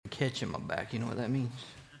catching my back. You know what that means?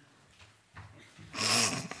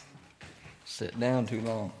 Sit down too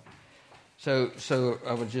long. So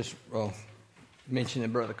I was just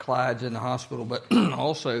mentioning Brother Clyde's in the hospital, but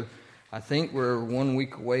also I think we're 1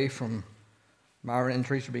 week away from Myra and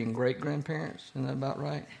Teresa being great-grandparents. Isn't that about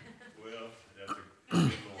right? Well, that's a good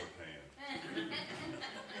Lord's hand.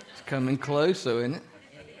 It's coming close, so isn't it?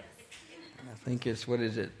 I think it's, what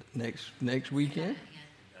is it, next weekend?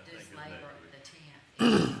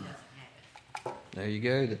 There you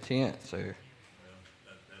go, the 10th. So. Well,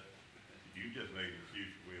 you just made an excuse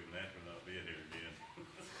for Will Nathan not being here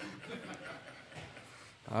again.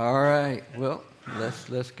 All right. Well,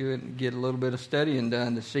 let's go and get a little bit of studying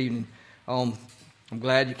done this evening. I'm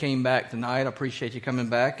glad you came back tonight. I appreciate you coming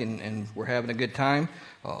back, and we're having a good time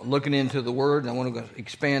looking into the Word. And I want to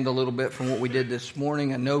expand a little bit from what we did this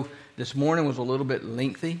morning. I know this morning was a little bit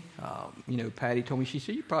lengthy. Patty told me, she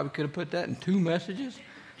said, you probably could have put that in 2 messages.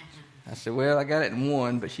 I said, well, I got it in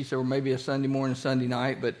 1, but she said, well, maybe a Sunday morning, Sunday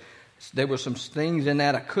night. But there were some things in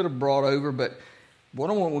that I could have brought over, but what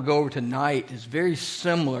I want to go over tonight is very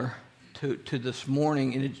similar to this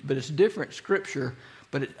morning, but it's different scripture,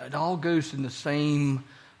 but it all goes in the same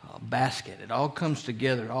basket. It all comes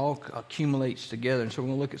together. It all accumulates together. And so we're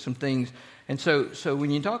going to look at some things. And so when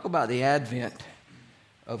you talk about the advent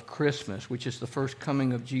of Christmas, which is the first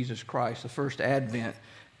coming of Jesus Christ, the first advent,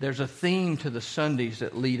 there's a theme to the Sundays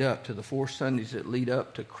that lead up, to the 4 Sundays that lead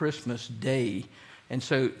up to Christmas Day. And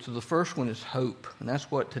so the first one is hope. And that's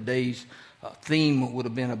what today's theme would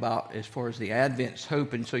have been about as far as the Advent's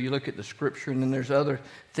hope. And so you look at the scripture, and then there's other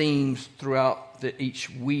themes throughout each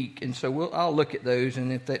week. And so I'll look at those,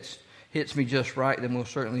 and if that hits me just right, then we'll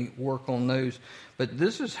certainly work on those. But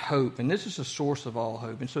this is hope, and this is the source of all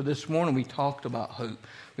hope. And so this morning we talked about hope,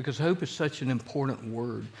 because hope is such an important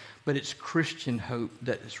word. But it's Christian hope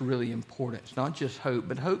that is really important. It's not just hope,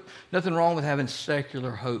 but hope. Nothing wrong with having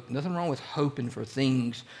secular hope. Nothing wrong with hoping for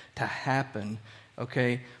things to happen.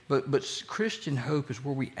 Okay, but Christian hope is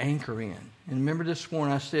where we anchor in. And remember this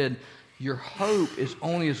morning I said, your hope is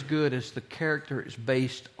only as good as the character is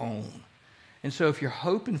based on. And so if you're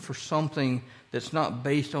hoping for something that's not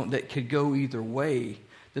based on, that could go either way,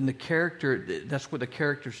 then the character, that's what the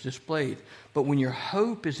character's displayed. But when your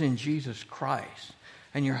hope is in Jesus Christ,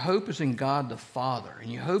 and your hope is in God the Father,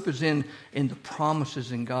 and your hope is in the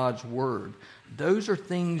promises in God's Word, those are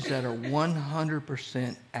things that are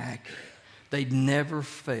 100% accurate. They never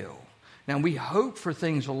fail. Now, we hope for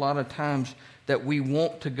things a lot of times that we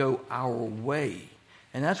want to go our way.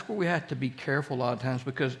 And that's where we have to be careful a lot of times,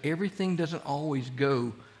 because everything doesn't always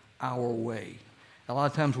go our way. A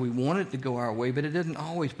lot of times we want it to go our way, but it doesn't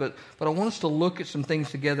always. But I want us to look at some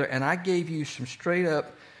things together, and I gave you some straight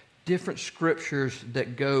up different scriptures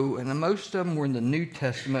that go, and most of them were in the New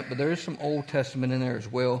Testament, but there is some Old Testament in there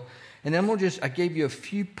as well. And then I gave you a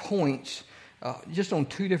few points just on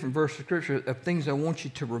 2 different verses of Scripture of things I want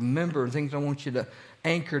you to remember, things I want you to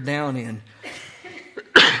anchor down in.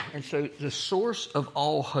 And so the source of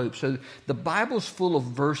all hope. So the Bible's full of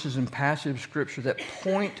verses and passages of Scripture that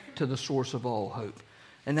point to the source of all hope.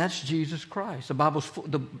 And that's Jesus Christ. The Bible's full,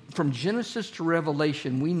 from Genesis to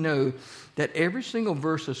Revelation, we know that every single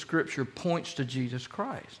verse of Scripture points to Jesus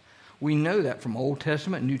Christ. We know that from Old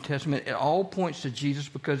Testament, New Testament. It all points to Jesus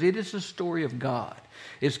because it is the story of God.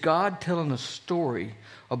 It's God telling a story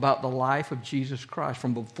about the life of Jesus Christ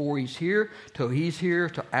from before he's here, till he's here,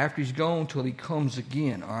 till after he's gone, till he comes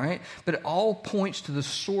again, all right? But it all points to the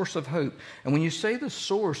source of hope. And when you say the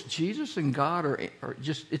source, Jesus and God are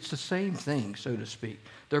just, it's the same thing, so to speak.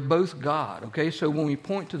 They're both God, okay? So when we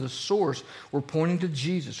point to the source, we're pointing to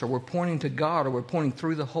Jesus, or we're pointing to God, or we're pointing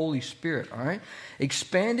through the Holy Spirit, all right?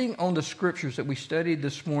 Expanding on the scriptures that we studied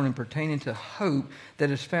this morning pertaining to hope that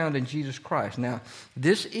is found in Jesus Christ. Now,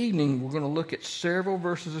 this evening, we're going to look at several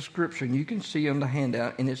verses of Scripture, and you can see on the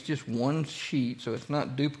handout, and it's just one sheet, so it's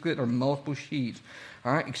not duplicate or multiple sheets.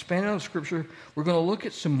 All right, expanding on the Scripture, we're going to look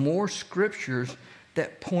at some more Scriptures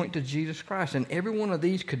that point to Jesus Christ. And every one of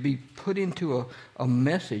these could be put into a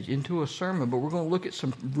message, into a sermon, but we're going to look at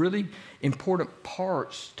some really important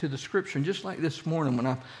parts to the Scripture. And just like this morning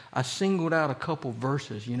when I singled out a couple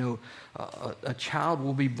verses, a child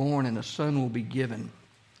will be born and a son will be given.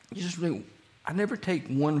 I never take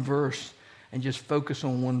one verse and just focus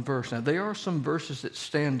on one verse. Now, there are some verses that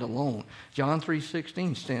stand alone. John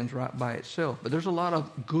 3:16 stands right by itself. But there's a lot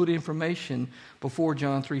of good information before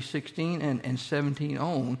John 3:16 and 17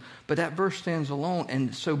 on. But that verse stands alone.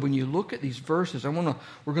 And so when you look at these verses, we're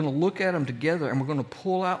going to look at them together, and we're going to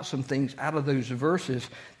pull out some things out of those verses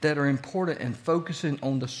that are important and focusing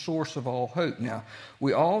on the source of all hope. Now,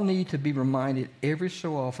 we all need to be reminded every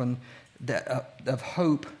so often that of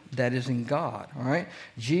hope that is in God, all right?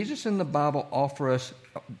 Jesus and the Bible offer us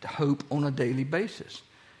hope on a daily basis.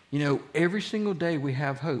 You know, every single day we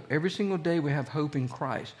have hope. Every single day we have hope in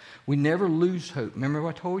Christ. We never lose hope. Remember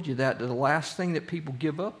I told you that the last thing that people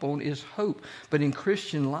give up on is hope. But in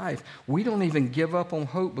Christian life, we don't even give up on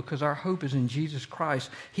hope because our hope is in Jesus Christ.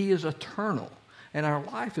 He is eternal. And our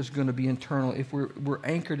life is going to be eternal if we're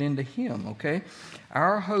anchored into Him, okay?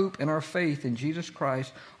 Our hope and our faith in Jesus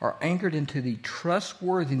Christ are anchored into the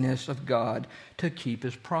trustworthiness of God to keep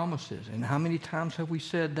His promises. And how many times have we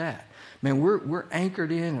said that? Man, we're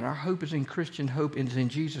anchored in, and our hope is in Christian hope and is in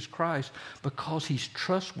Jesus Christ because He's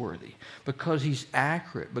trustworthy, because He's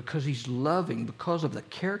accurate, because He's loving, because of the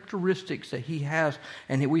characteristics that He has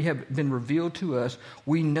and that we have been revealed to us.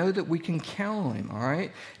 We know that we can count on Him, all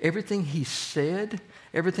right? Everything He said,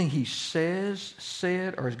 everything He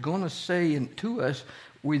said, or is going to say to us,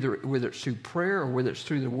 whether it's through prayer or whether it's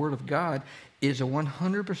through the Word of God, is a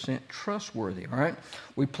 100% trustworthy, all right?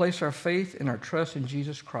 We place our faith and our trust in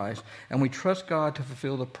Jesus Christ, and we trust God to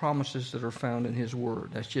fulfill the promises that are found in His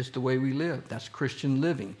Word. That's just the way we live. That's Christian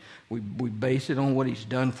living. We base it on what He's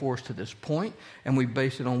done for us to this point, and we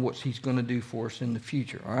base it on what He's going to do for us in the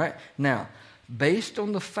future, all right? Now, based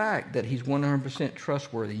on the fact that He's 100%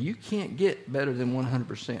 trustworthy, you can't get better than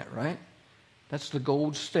 100%, right? That's the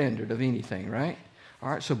gold standard of anything, right? All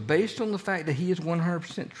right, so based on the fact that He is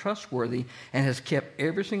 100% trustworthy and has kept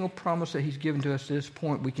every single promise that He's given to us to this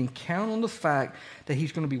point, we can count on the fact that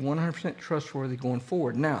He's going to be 100% trustworthy going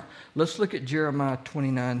forward. Now, let's look at Jeremiah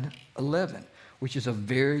 29:11, which is a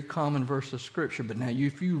very common verse of Scripture. But now,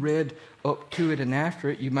 if you read up to it and after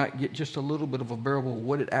it, you might get just a little bit of a bearable of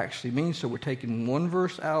what it actually means. So we're taking one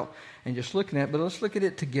verse out and just looking at it, but let's look at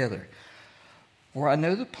it together. For I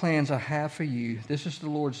know the plans I have for you. This is the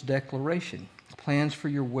Lord's declaration. Plans for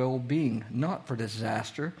your well-being, not for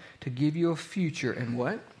disaster, to give you a future and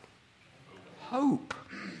what? Hope.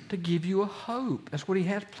 To give you a hope. That's what He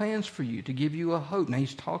has plans for you, to give you a hope. Now,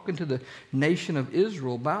 He's talking to the nation of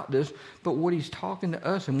Israel about this, but what He's talking to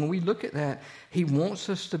us, and when we look at that, He wants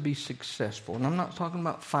us to be successful. And I'm not talking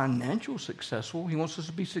about financial successful. He wants us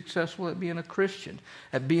to be successful at being a Christian,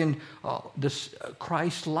 at being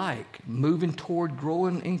Christ-like, moving toward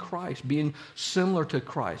growing in Christ, being similar to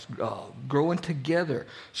Christ, growing together,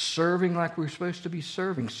 serving like we're supposed to be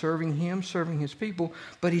serving Him, serving His people.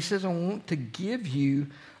 But He says, I want to give you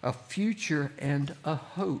a future and a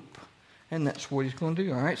hope. And that's what He's going to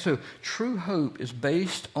do, all right? So true hope is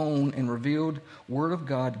based on and revealed Word of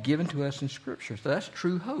God given to us in Scripture. So that's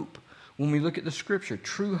true hope. When we look at the Scripture,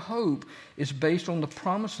 true hope is based on the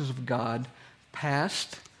promises of God,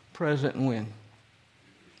 past, present, and when?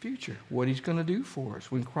 Future. What He's going to do for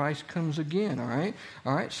us when Christ comes again, all right?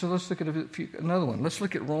 All right, so let's look at another one. Let's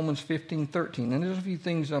look at Romans 15:13. And there's a few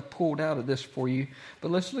things I pulled out of this for you, but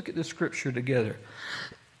let's look at the Scripture together.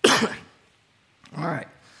 All right.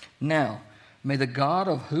 Now, may the God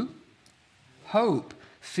of who? Hope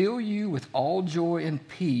fill you with all joy and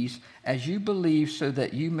peace as you believe, so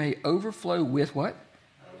that you may overflow with what?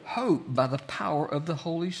 Hope by the power of the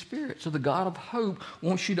Holy Spirit. So the God of hope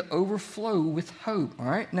wants you to overflow with hope. All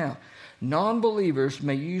right? Now, non-believers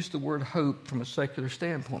may use the word hope from a secular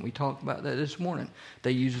standpoint. We talked about that this morning.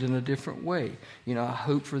 They use it in a different way. You know, I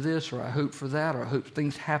hope for this, or I hope for that, or I hope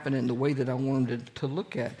things happen in the way that I want them to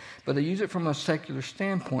look at. But they use it from a secular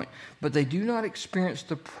standpoint. But they do not experience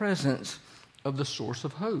the presence of the source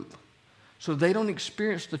of hope. So they don't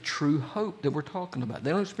experience the true hope that we're talking about. They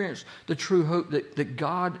don't experience the true hope that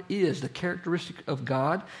God is, the characteristic of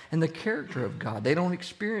God and the character of God. They don't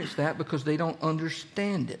experience that because they don't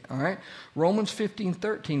understand it, all right? Romans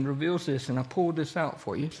 15:13 reveals this, and I pulled this out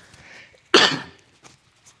for you.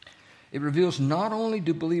 It reveals not only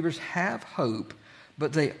do believers have hope,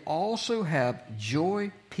 but they also have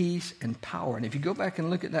joy, peace, and power. And if you go back and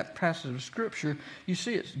look at that passage of Scripture, you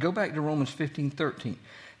see it. Go back to Romans 15:13.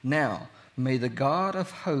 Now, may the God of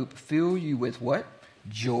hope fill you with what?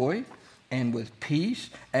 Joy and with peace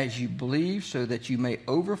as you believe, so that you may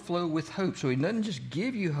overflow with hope. So He doesn't just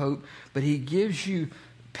give you hope, but He gives you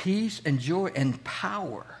peace and joy and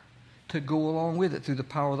power to go along with it through the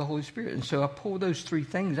power of the Holy Spirit. And so I pulled those three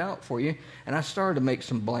things out for you, and I started to make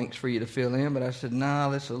some blanks for you to fill in, but I said, nah,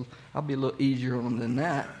 I'll be a little easier on them than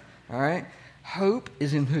that. All right? Hope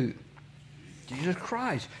is in who? Jesus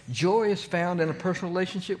Christ. Joy is found in a personal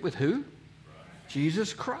relationship with who?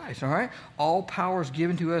 Jesus Christ, all right? All power is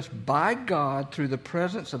given to us by God through the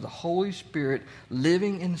presence of the Holy Spirit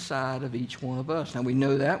living inside of each one of us. Now, we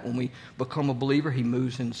know that when we become a believer, He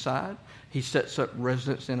moves inside. He sets up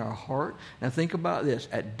residence in our heart. Now, think about this.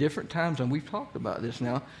 At different times, and we've talked about this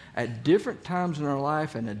now, at different times in our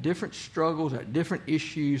life and at different struggles, at different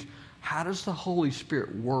issues, how does the Holy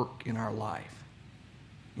Spirit work in our life?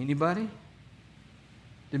 Anybody?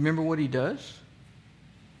 Remember what He does?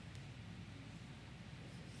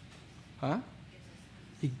 Huh?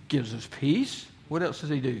 He gives us peace. What else does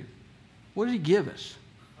He do? What does He give us?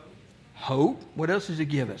 Hope. What else does He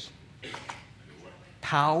give us?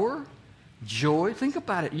 Power, joy. Think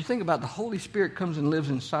about it. You think about the Holy Spirit comes and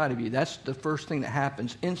lives inside of you. That's the first thing that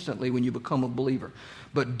happens instantly when you become a believer.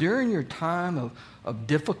 But during your time of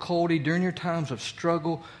difficulty, during your times of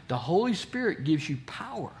struggle, the Holy Spirit gives you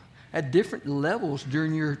power. At different levels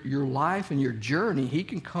during your life and your journey, He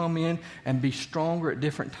can come in and be stronger at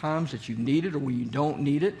different times that you need it or when you don't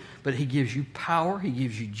need it. But He gives you power. He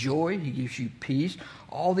gives you joy. He gives you peace.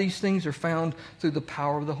 All these things are found through the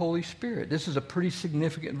power of the Holy Spirit. This is a pretty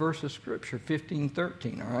significant verse of Scripture,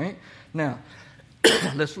 15:13, all right? Now,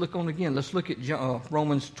 let's look on again. Let's look at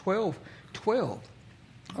Romans 12:12.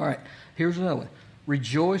 All right, here's another one.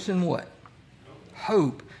 Rejoice in what?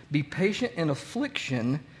 Hope. Be patient in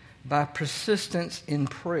affliction by persistence in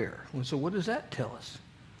prayer. And so what does that tell us?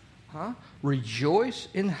 Rejoice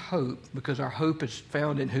in hope, because our hope is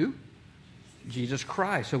found in who? Jesus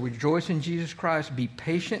Christ. So rejoice in Jesus Christ. Be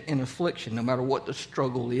patient in affliction. No matter what the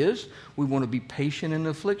struggle is, we want to be patient in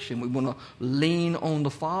affliction. We want to lean on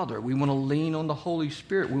the Father. We want to lean on the Holy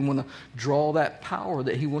Spirit. We want to draw that power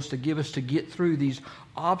that He wants to give us to get through these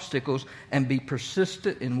obstacles and be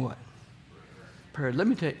persistent in what? Prayer. Let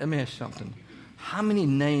me ask you something. How many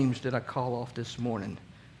names did I call off this morning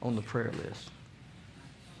on the prayer list?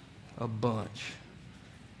 A bunch.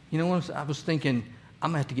 You know what? I was thinking,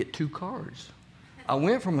 I'm going to have to get 2 cards. I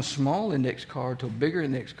went from a small index card to a bigger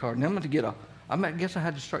index card. Now I'm going to get I guess I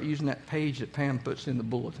had to start using that page that Pam puts in the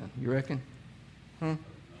bulletin. You reckon?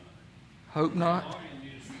 Hope not.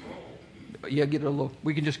 Yeah, get a little.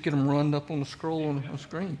 We can just get them run up on the scroll on the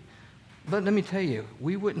screen. But let me tell you,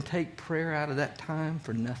 we wouldn't take prayer out of that time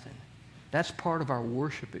for nothing. That's part of our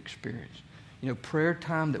worship experience. You know, prayer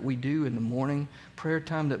time that we do in the morning, prayer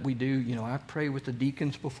time that we do, I pray with the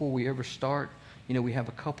deacons before we ever start. We have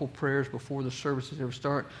a couple prayers before the services ever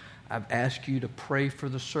start. I've asked you to pray for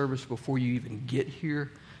the service before you even get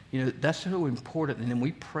here. That's so important. And then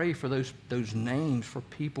we pray for those names for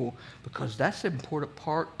people, because that's an important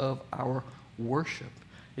part of our worship.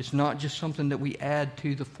 It's not just something that we add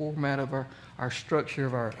to the format of our structure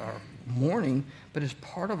of our morning, but it's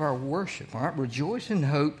part of our worship. All right? Rejoice in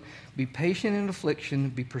hope, be patient in affliction,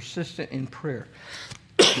 be persistent in prayer.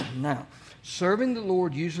 Now, serving the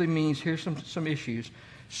Lord usually means, here's some issues.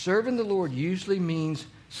 Serving the Lord usually means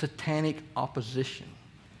satanic opposition.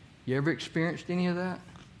 You ever experienced any of that?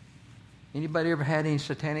 Anybody ever had any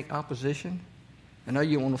satanic opposition? I know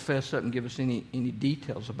you don't want to fess up and give us any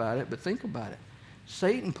details about it, but think about it.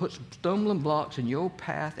 Satan puts stumbling blocks in your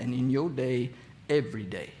path and in your day every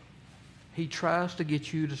day. He tries to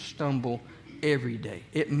get you to stumble every day.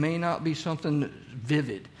 It may not be something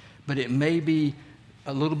vivid, but it may be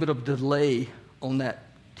a little bit of delay on that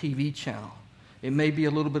TV channel. It may be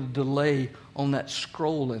a little bit of delay on that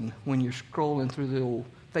scrolling when you're scrolling through the old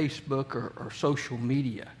Facebook or social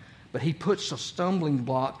media. But he puts a stumbling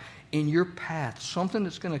block in your path, something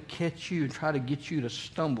that's going to catch you and try to get you to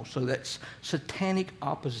stumble. So that's satanic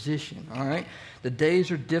opposition, all right? The days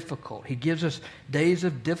are difficult. He gives us days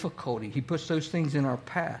of difficulty. He puts those things in our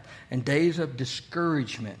path. And days of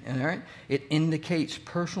discouragement, all right? It indicates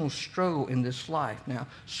personal struggle in this life. Now,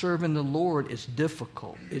 serving the Lord is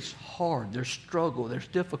difficult. It's hard. There's struggle. There's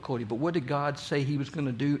difficulty. But what did God say He was going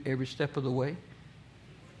to do every step of the way?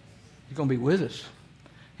 He's going to be with us.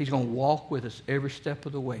 He's going to walk with us every step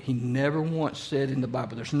of the way. He never once said in the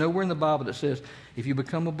Bible, there's nowhere in the Bible that says, if you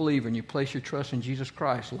become a believer and you place your trust in Jesus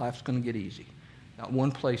Christ, life's going to get easy. Not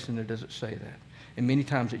one place in there does it say that. And many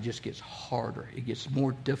times it just gets harder. It gets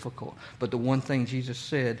more difficult. But the one thing Jesus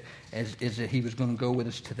said is that He was going to go with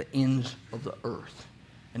us to the ends of the earth.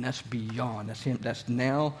 And that's beyond. That's Him. That's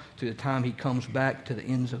now to the time He comes back to the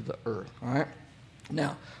ends of the earth. All right?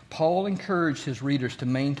 Now, Paul encouraged his readers to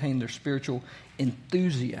maintain their spiritual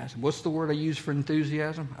enthusiasm. What's the word I use for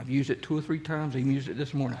enthusiasm? I've used it 2 or 3 times. I even used it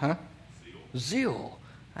this morning. Zeal.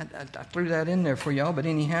 I threw that in there for y'all, but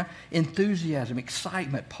anyhow, enthusiasm,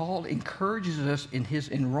 excitement. Paul encourages us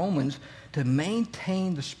in Romans to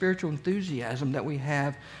maintain the spiritual enthusiasm that we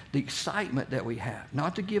have, the excitement that we have.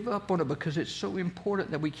 Not to give up on it, because it's so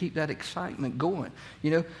important that we keep that excitement going.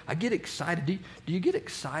 You know, I get excited. Do you get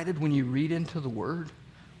excited when you read into the Word?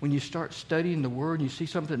 When you start studying the Word and you see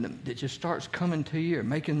something that just starts coming to you or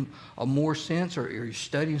making more sense, or you're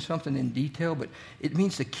studying something in detail, but it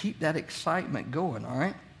means to keep that excitement going, all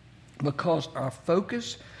right? Because our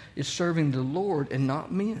focus is serving the Lord and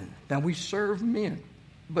not men. Now, we serve men,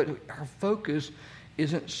 but our focus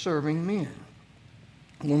isn't serving men.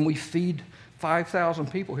 When we feed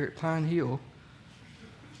 5,000 people here at Pine Hill,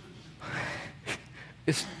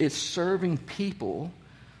 it's serving people.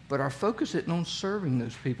 But our focus isn't on serving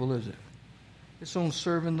those people, is it? It's on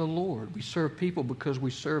serving the Lord. We serve people because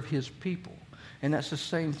we serve His people. And that's the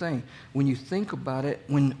same thing. When you think about it,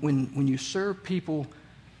 when you serve people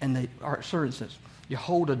and for instance, you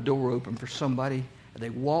hold a door open for somebody, they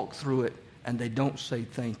walk through it, and they don't say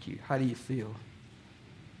thank you. How do you feel?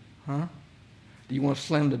 Huh? Do you want to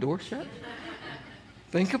slam the door shut?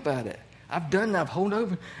 Think about it. I've done that. I've held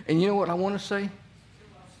over. And you know what I want to say?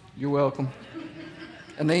 You're welcome.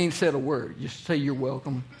 And they ain't said a word. Just say you're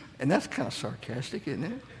welcome. And that's kind of sarcastic, isn't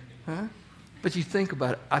it? Huh? But you think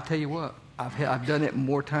about it. I tell you what, I've done it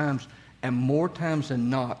more times, and more times than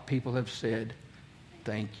not, people have said,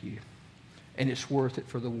 thank you. And it's worth it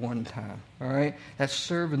for the one time. All right? That's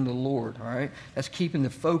serving the Lord. All right? That's keeping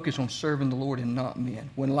the focus on serving the Lord and not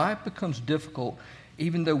men. When life becomes difficult,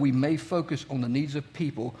 even though we may focus on the needs of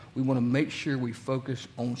people, we want to make sure we focus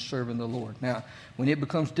on serving the Lord. Now, when it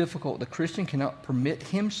becomes difficult, the Christian cannot permit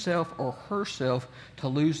himself or herself to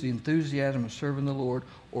lose the enthusiasm of serving the Lord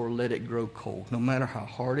or let it grow cold. No matter how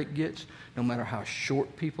hard it gets, no matter how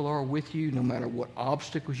short people are with you, no matter what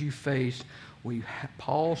obstacles you face,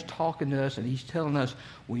 Paul's talking to us, and he's telling us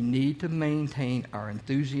we need to maintain our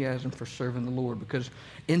enthusiasm for serving the Lord, because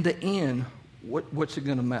in the end, what's it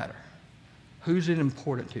going to matter? Who's it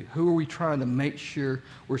important to? Who are we trying to make sure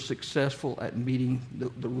we're successful at meeting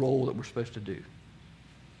the role that we're supposed to do?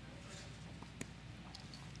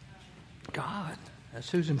 God.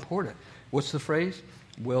 That's who's important. What's the phrase?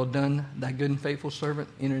 Well done, thy good and faithful servant.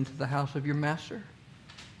 Enter into the house of your master.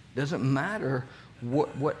 Doesn't matter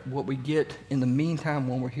what we get in the meantime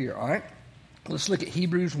when we're here. All right? Let's look at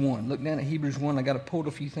Hebrews 1. Look down at Hebrews 1. I got to pull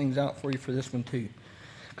a few things out for you for this one too,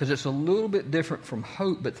 because it's a little bit different from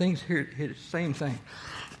hope, but things here hit the same thing.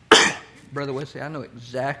 Brother Wesley, I know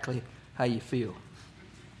exactly how you feel.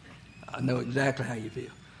 I know exactly how you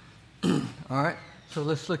feel. All right? So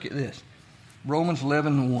let's look at this. Romans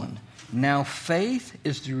 11:1. Now faith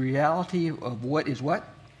is the reality of what is what?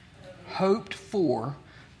 Hoped for,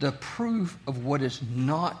 the proof of what is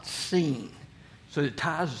not seen.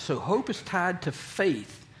 So hope is tied to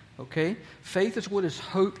faith. Okay? Faith is what is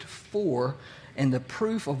hoped for, and the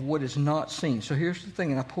proof of what is not seen. So here's the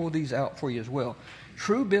thing, and I pull these out for you as well.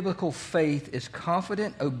 True biblical faith is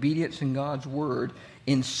confident obedience in God's word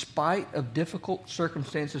in spite of difficult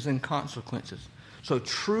circumstances and consequences. So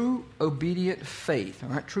true obedient faith, all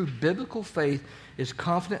right, true biblical faith is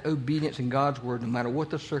confident obedience in God's word no matter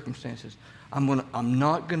what the circumstances. I'm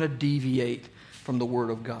not going to deviate from the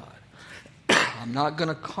word of God. I'm not going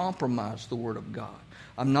to compromise the word of God.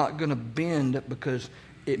 I'm not going to bend because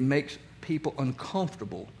it makes people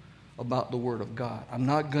uncomfortable about the Word of God. I'm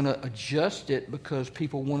not going to adjust it because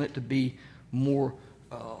people want it to be more,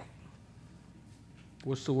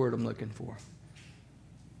 what's the word I'm looking for?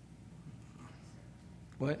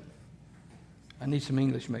 What? I need some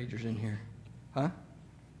English majors in here. Huh?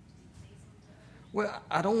 Well,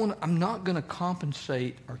 I'm not going to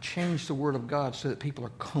compensate or change the Word of God so that people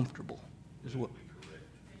are comfortable. Is what?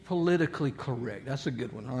 Politically correct. That's a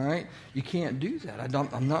good one, all right? You can't do that.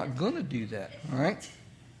 I'm not going to do that, all right?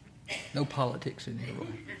 No politics in here, Roy.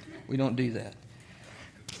 We don't do that.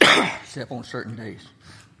 Except on certain days.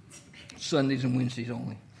 Sundays and Wednesdays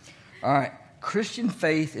only. All right. Christian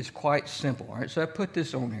faith is quite simple, all right? So I put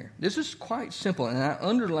this on here. This is quite simple, and I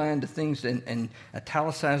underlined the things and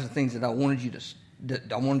italicized the things that I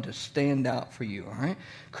wanted to stand out for you, all right?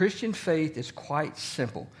 Christian faith is quite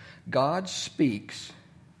simple. God speaks.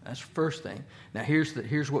 That's the first thing. Now,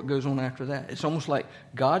 here's what goes on after that. It's almost like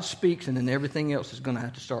God speaks, and then everything else is going to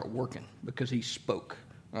have to start working because He spoke.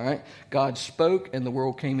 All right? God spoke, and the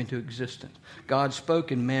world came into existence. God spoke,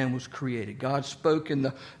 and man was created. God spoke, and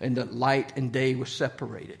the light and day was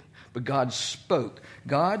separated. But God spoke.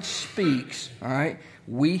 God speaks. All right?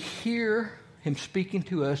 We hear Him speaking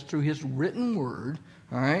to us through His written word.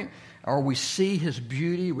 All right? Or we see His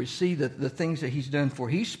beauty. We see the things that He's done for.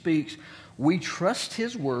 He speaks. We trust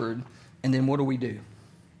His word, and then what do?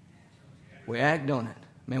 We act on it.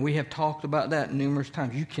 Man, we have talked about that numerous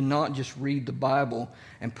times. You cannot just read the Bible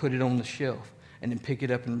and put it on the shelf and then pick it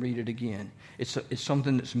up and read it again. It's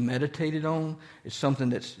something that's meditated on. It's something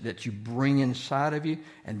that you bring inside of you,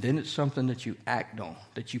 and then it's something that you act on,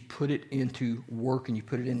 that you put it into work and you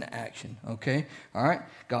put it into action. Okay? All right?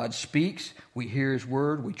 God speaks. We hear His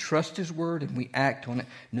word. We trust His word, and we act on it,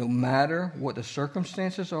 no matter what the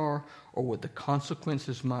circumstances are or what the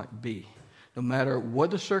consequences might be. No matter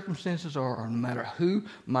what the circumstances are, or no matter who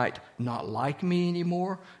might not like me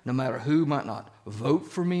anymore, no matter who might not vote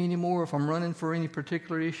for me anymore if I'm running for any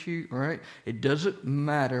particular issue, all right? It doesn't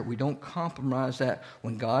matter. We don't compromise that.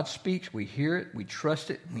 When God speaks, we hear it, we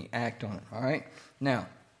trust it, and we act on it, all right? Now,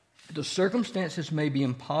 the circumstances may be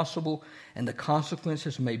impossible, and the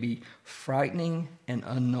consequences may be frightening and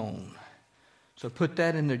unknown. So put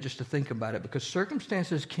that in there just to think about it, because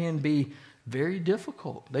circumstances can be very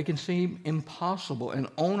difficult. They can seem impossible. And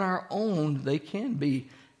on our own, they can be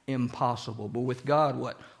impossible. But with God,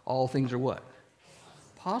 what? All things are what?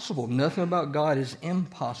 Possible. Nothing about God is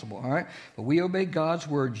impossible. All right? But we obey God's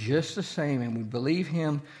word just the same, and we believe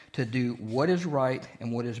Him to do what is right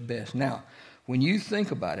and what is best. Now, when you think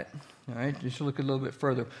about it, all right, just look a little bit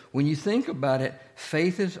further. When you think about it,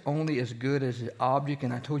 faith is only as good as the object,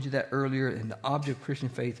 and I told you that earlier, and the object of Christian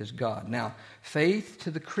faith is God. Now, faith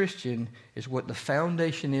to the Christian is what the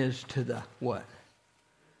foundation is to the what?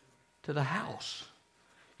 To the house.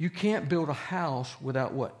 You can't build a house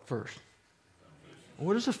without what first?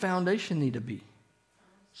 What does the foundation need to be?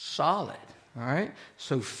 Solid. All right?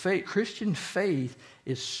 So Christian faith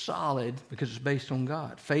is solid because it's based on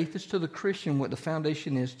God. Faith is to the Christian what the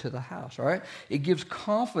foundation is to the house. All right? It gives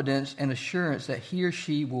confidence and assurance that he or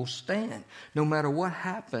she will stand. No matter what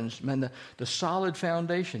happens, man, the solid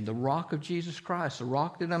foundation, the rock of Jesus Christ, the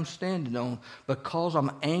rock that I'm standing on, because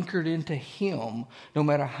I'm anchored into Him, no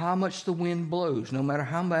matter how much the wind blows, no matter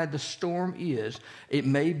how bad the storm is, it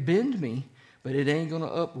may bend me, but it ain't going to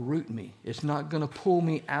uproot me. It's not going to pull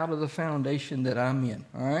me out of the foundation that I'm in.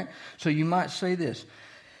 All right? So you might say this.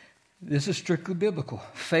 This is strictly biblical.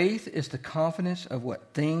 Faith is the confidence of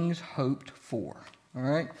what? Things hoped for. All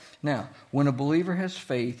right? Now, when a believer has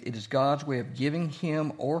faith, it is God's way of giving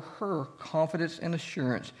him or her confidence and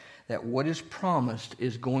assurance that what is promised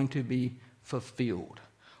is going to be fulfilled.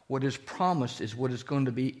 What is promised is what is going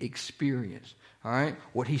to be experienced. All right?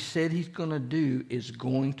 What He said He's going to do is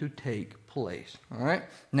going to take place. All right?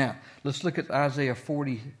 Now, let's look at Isaiah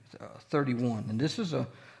 40:31. And this is I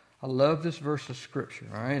love this verse of Scripture.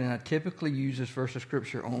 All right? And I typically use this verse of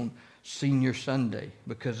Scripture on Senior Sunday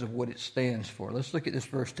because of what it stands for. Let's look at this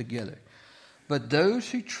verse together. But those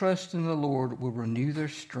who trust in the Lord will renew their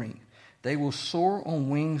strength. They will soar on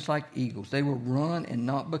wings like eagles. They will run and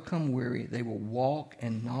not become weary. They will walk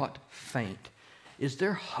and not faint. Is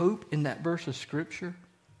there hope in that verse of Scripture?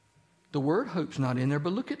 The word hope's not in there,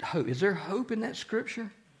 but look at hope. Is there hope in that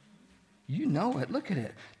Scripture? You know it. Look at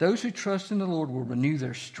it. Those who trust in the Lord will renew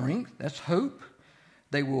their strength. That's hope.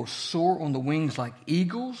 They will soar on the wings like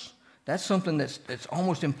eagles. That's something that's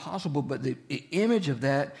almost impossible, but the image of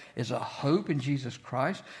that is a hope in Jesus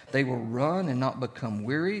Christ. They will run and not become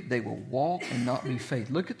weary. They will walk and not be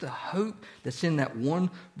faint. Look at the hope that's in that one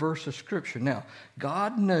verse of Scripture. Now,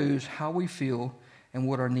 God knows how we feel and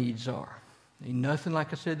what our needs are. Nothing,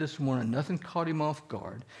 like I said this morning, nothing caught Him off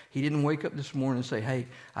guard. He didn't wake up this morning and say, hey,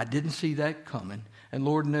 I didn't see that coming. And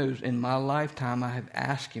Lord knows, in my lifetime, I have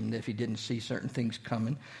asked Him if He didn't see certain things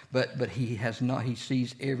coming. But He has not. He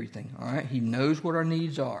sees everything, all right? He knows what our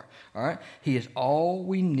needs are, all right? He is all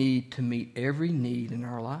we need to meet every need in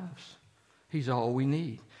our lives. He's all we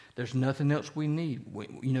need. There's nothing else we need.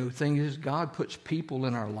 The thing is, God puts people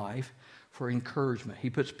in our life for encouragement. He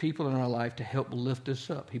puts people in our life to help lift us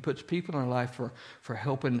up. He puts people in our life for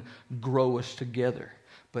helping grow us together.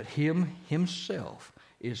 But Himself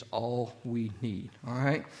is all we need. All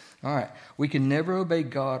right? All right. We can never obey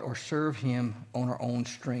God or serve Him on our own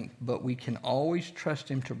strength, but we can always trust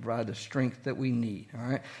Him to provide the strength that we need. All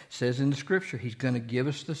right? It says in the Scripture, He's going to give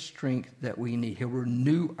us the strength that we need. He'll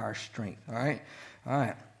renew our strength. All right? All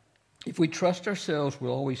right. If we trust ourselves,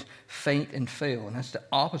 we'll always faint and fail. And that's the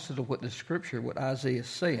opposite of what the Scripture, what Isaiah is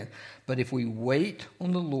saying. But if we wait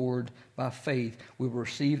on the Lord by faith, we will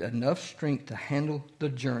receive enough strength to handle the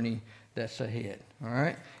journey that's ahead. All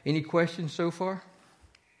right? Any questions so far?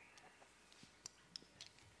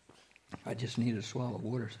 I just need a swallow of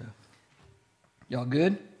water, so. Y'all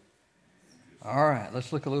good? All right,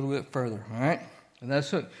 let's look a little bit further. All right? And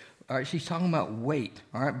that's what All right, she's talking about wait.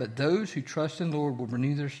 All right, but those who trust in the Lord will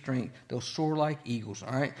renew their strength. They'll soar like eagles.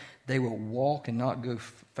 All right, they will walk and not go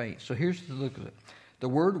faint. So here's the look of it. The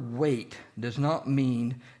word wait does not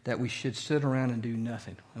mean that we should sit around and do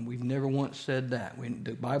nothing. And we've never once said that.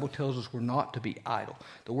 The Bible tells us we're not to be idle.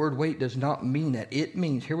 The word wait does not mean that. It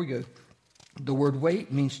means, here we go. The word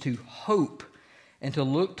wait means to hope and to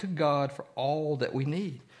look to God for all that we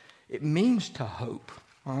need. It means to hope.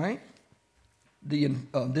 All right?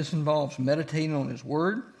 This involves meditating on His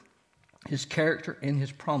Word, His character, and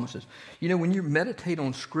His promises. You know, when you meditate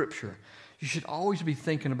on Scripture, you should always be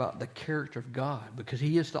thinking about the character of God because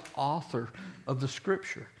He is the author of the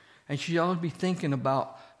Scripture. And you should always be thinking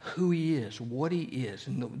about who He is, what He is,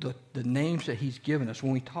 and the names that He's given us.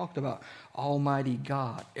 When we talked about Almighty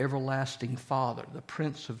God, Everlasting Father, the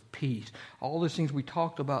Prince of Peace, all those things we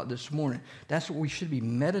talked about this morning, that's what we should be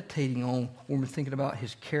meditating on when we're thinking about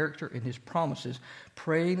His character and His promises,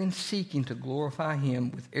 praying and seeking to glorify Him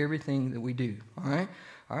with everything that we do. All right?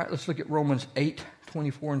 All right, let's look at Romans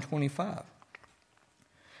 8:24 and 25.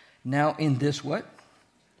 Now in this what?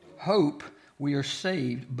 Hope we are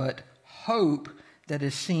saved, but hope that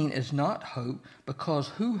is seen is not hope, because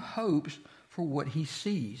who hopes for what he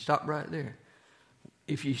sees? Stop right there.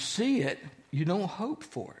 If you see it, you don't hope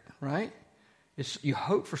for it, right? You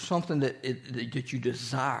hope for something that you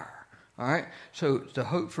desire, all right? So to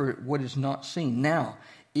hope for what is not seen. Now,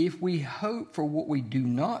 if we hope for what we do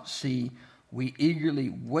not see, we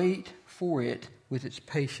eagerly wait for it with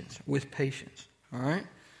patience, all right?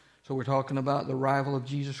 So we're talking about the arrival of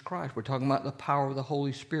Jesus Christ. We're talking about the power of the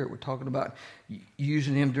Holy Spirit. We're talking about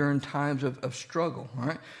using Him during times of struggle. All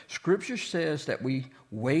right. Scripture says that we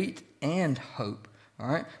wait and hope. All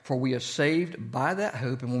right. For we are saved by that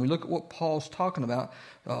hope. And when we look at what Paul's talking about,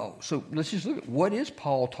 so let's just look at what is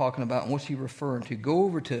Paul talking about and what's he referring to. Go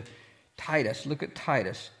over to Titus. Look at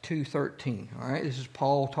Titus 2:13. All right. This is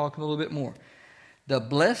Paul talking a little bit more. The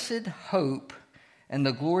blessed hope and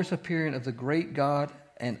the glorious appearing of the great God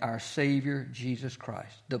and our Savior, Jesus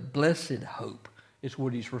Christ. The blessed hope is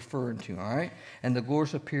what he's referring to, all right? And the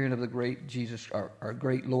glorious appearing of the great Jesus, our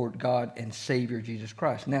great Lord God and Savior, Jesus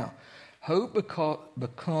Christ. Now, hope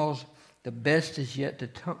because the best is yet to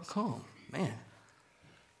come. Man,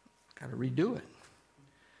 got to redo it.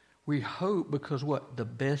 We hope because what? The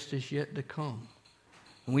best is yet to come.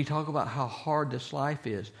 And we talk about how hard this life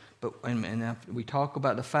is, and we talk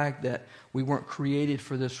about the fact that we weren't created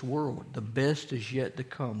for this world. The best is yet to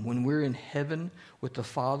come. When we're in heaven with the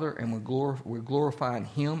Father and we're glorifying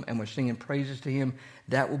Him and we're singing praises to Him,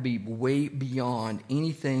 that will be way beyond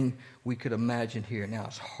anything we could imagine here. Now,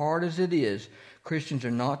 as hard as it is, Christians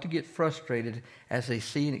are not to get frustrated as they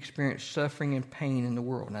see and experience suffering and pain in the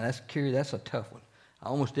world. Now, that's a tough one. I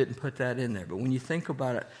almost didn't put that in there, but when you think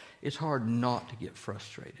about it, it's hard not to get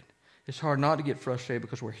frustrated. It's hard not to get frustrated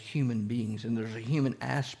because we're human beings, and there's a human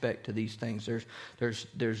aspect to these things. There's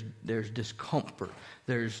discomfort,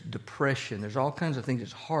 there's depression, there's all kinds of things.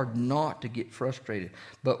 It's hard not to get frustrated.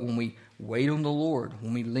 But when we wait on the Lord,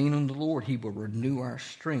 when we lean on the Lord, He will renew our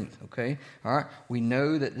strength. Okay, all right. We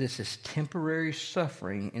know that this is temporary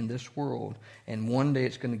suffering in this world, and one day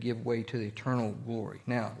it's going to give way to the eternal glory.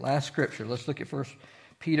 Now, last scripture. Let's look at 1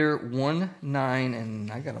 Peter 1:9,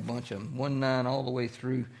 and I got a bunch of them. 1:9 all the way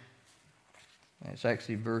through. It's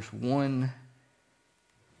actually verse 1:3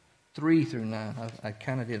 through 9. I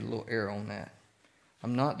kind of did a little error on that.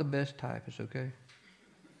 I'm not the best typist, okay?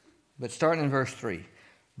 But starting in verse 3.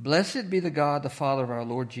 Blessed be the God, the Father of our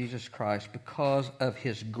Lord Jesus Christ, because of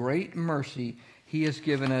His great mercy, He has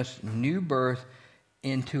given us new birth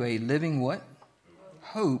into a living what?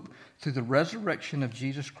 Hope through the resurrection of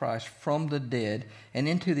Jesus Christ from the dead, and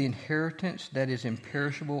into the inheritance that is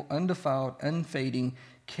imperishable, undefiled, unfading,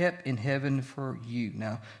 kept in heaven for you.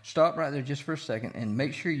 Now, stop right there just for a second and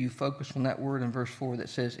make sure you focus on that word in verse 4 that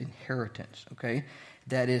says inheritance, okay?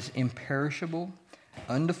 That is imperishable,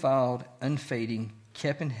 undefiled, unfading,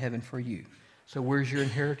 kept in heaven for you. So where's your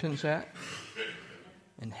inheritance at?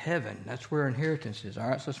 In heaven. That's where inheritance is. All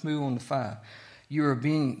right, so let's move on to 5. You are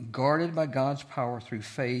being guarded by God's power through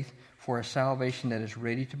faith for a salvation that is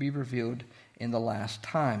ready to be revealed in the last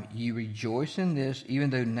time. You rejoice in this, even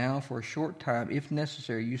though now for a short time, if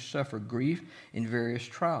necessary, you suffer grief in various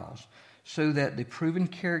trials, so that the proven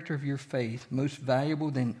character of your faith, more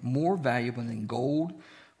valuable than gold,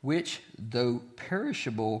 which, though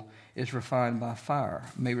perishable, is refined by fire,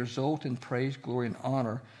 may result in praise, glory, and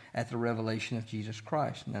honor at the revelation of Jesus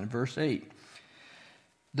Christ. Now in verse 8,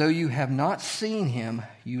 though you have not seen Him,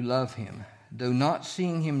 you love Him. Though not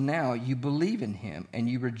seeing Him now, you believe in Him, and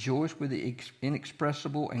you rejoice with the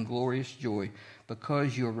inexpressible and glorious joy,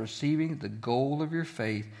 because you are receiving the goal of your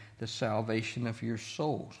faith, the salvation of your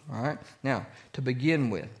souls. All right? Now, to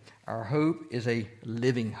begin with, our hope is a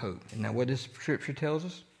living hope. And now what this scripture tells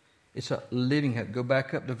us? It's a living hope. Go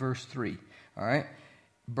back up to verse 3. All right?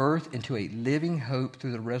 Birth into a living hope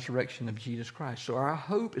through the resurrection of Jesus Christ. So our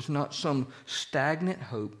hope is not some stagnant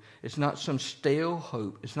hope. It's not some stale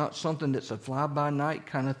hope. It's not something that's a fly-by-night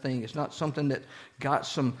kind of thing. It's not something that got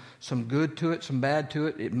some good to it, some bad to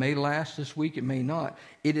it. It may last this week. It may not.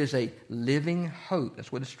 It is a living hope.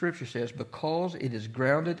 That's what the scripture says, because it is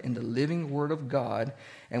grounded in the living word of God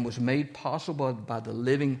and was made possible by the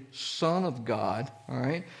living Son of God, all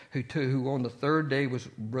right, who on the third day was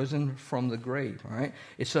risen from the grave, all right.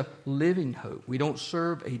 It's a living hope. We don't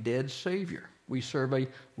serve a dead Savior. We serve a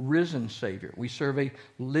risen Savior. We serve a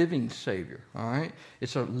living Savior, all right.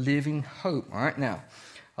 It's a living hope, all right. Now,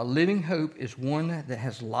 a living hope is one that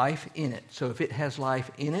has life in it. So if it has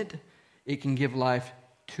life in it, it can give life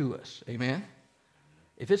to us. Amen?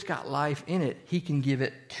 If it's got life in it, he can give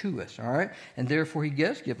it to us, all right? And therefore, he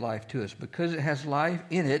does give life to us. Because it has life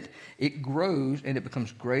in it, it grows and it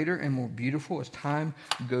becomes greater and more beautiful as time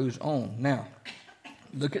goes on. Now,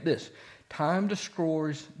 look at this. Time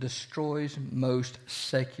destroys most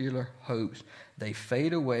secular hopes. They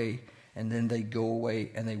fade away, and then they go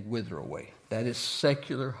away and they wither away. That is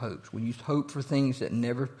secular hopes. When you hope for things that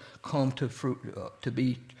never come to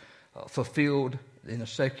be fulfilled in a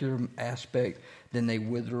secular aspect, then they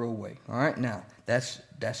wither away. All right, now that's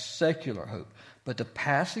secular hope. But the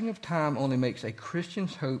passing of time only makes a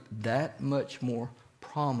Christian's hope that much more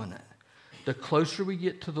prominent. The closer we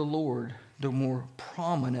get to the Lord, the more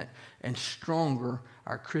prominent and stronger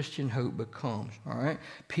our Christian hope becomes. All right,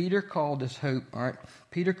 Peter called this hope. All right,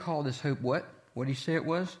 Peter called this hope what? What did he say it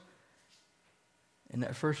was? In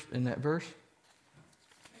that verse?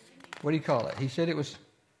 What do you call it? He said it was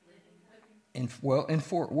in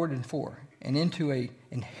 4. And into a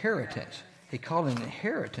inheritance. He called it an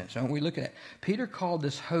inheritance. Don't we look at it? Peter called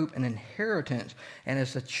this hope an inheritance. And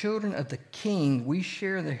as the children of the King, we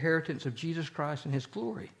share in the inheritance of Jesus Christ and his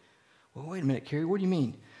glory. Well, wait a minute, Kerry. What do you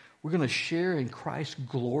mean? We're going to share in Christ's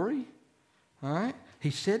glory? All right? He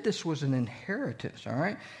said this was an inheritance, all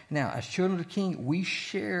right? Now, as children of the King, we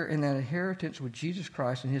share in that inheritance with Jesus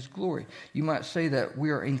Christ and his glory. You might say that we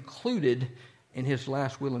are included in his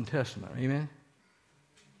last will and testament. Amen?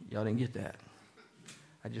 Y'all didn't get that.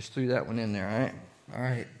 I just threw that one in there, all right? All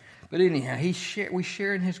right. But anyhow, we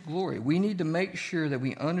share in his glory. We need to make sure that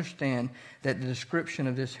we understand that the description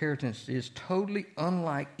of this inheritance is totally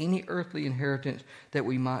unlike any earthly inheritance that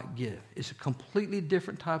we might give. It's a completely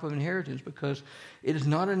different type of inheritance because it is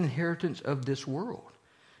not an inheritance of this world.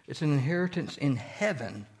 It's an inheritance in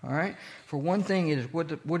heaven, all right? For one thing, it is what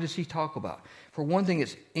does he talk about? For one thing,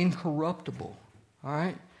 it's incorruptible, all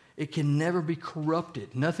right? It can never be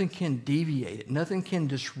corrupted. Nothing can deviate it. Nothing can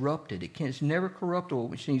disrupt it. It's never corruptible,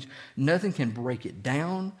 which means nothing can break it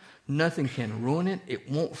down. Nothing can ruin it.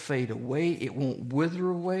 It won't fade away. It won't wither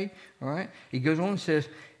away. All right? He goes on and says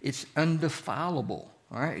it's undefilable.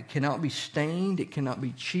 All right? It cannot be stained. It cannot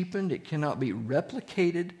be cheapened. It cannot be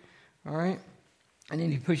replicated. All right? And then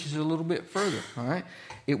he pushes it a little bit further, all right?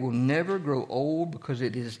 It will never grow old because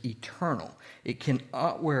it is eternal. It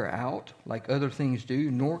cannot wear out like other things do,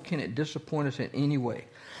 nor can it disappoint us in any way.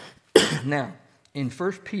 Now, in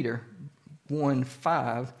 1 Peter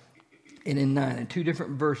 1:5 and in 9, in two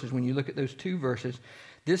different verses, when you look at those two verses,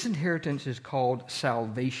 this inheritance is called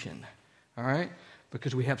salvation, all right?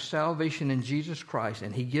 Because we have salvation in Jesus Christ,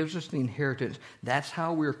 and he gives us the inheritance. That's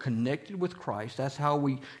how we're connected with Christ. That's how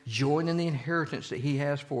we join in the inheritance that he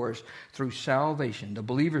has for us through salvation. The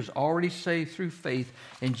believer is already saved through faith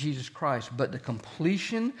in Jesus Christ, but the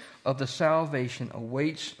completion of the salvation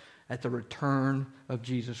awaits at the return of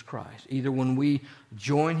Jesus Christ. Either when we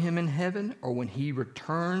join him in heaven or when he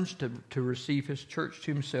returns to receive his church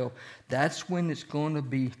to himself, that's when it's going to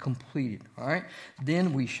be completed. All right?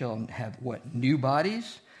 Then we shall have what? New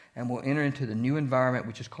bodies, and we'll enter into the new environment,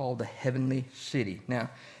 which is called the heavenly city. Now,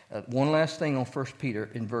 one last thing on 1 Peter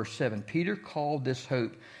in verse 7. Peter called this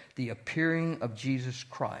hope the appearing of Jesus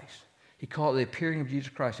Christ. He called it the appearing of Jesus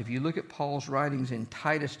Christ. If you look at Paul's writings in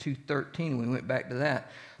Titus 2:13, we went back to that,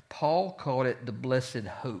 Paul called it the blessed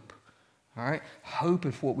hope. All right? Hope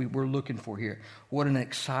is what we're looking for here. What an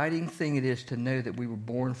exciting thing it is to know that we were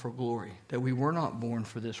born for glory, that we were not born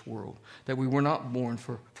for this world, that we were not born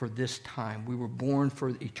for this time. We were born for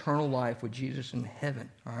eternal life with Jesus in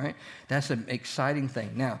heaven. All right? That's an exciting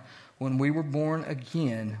thing. Now, when we were born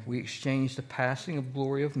again, we exchanged the passing of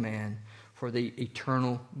glory of man for the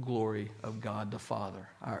eternal glory of God the Father,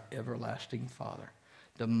 our everlasting Father,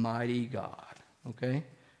 the mighty God. Okay?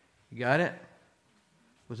 You got it?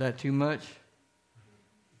 Was that too much?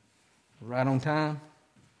 Right on time?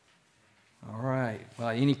 All right. Well,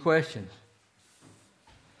 any questions?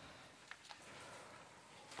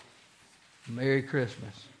 Merry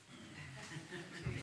Christmas.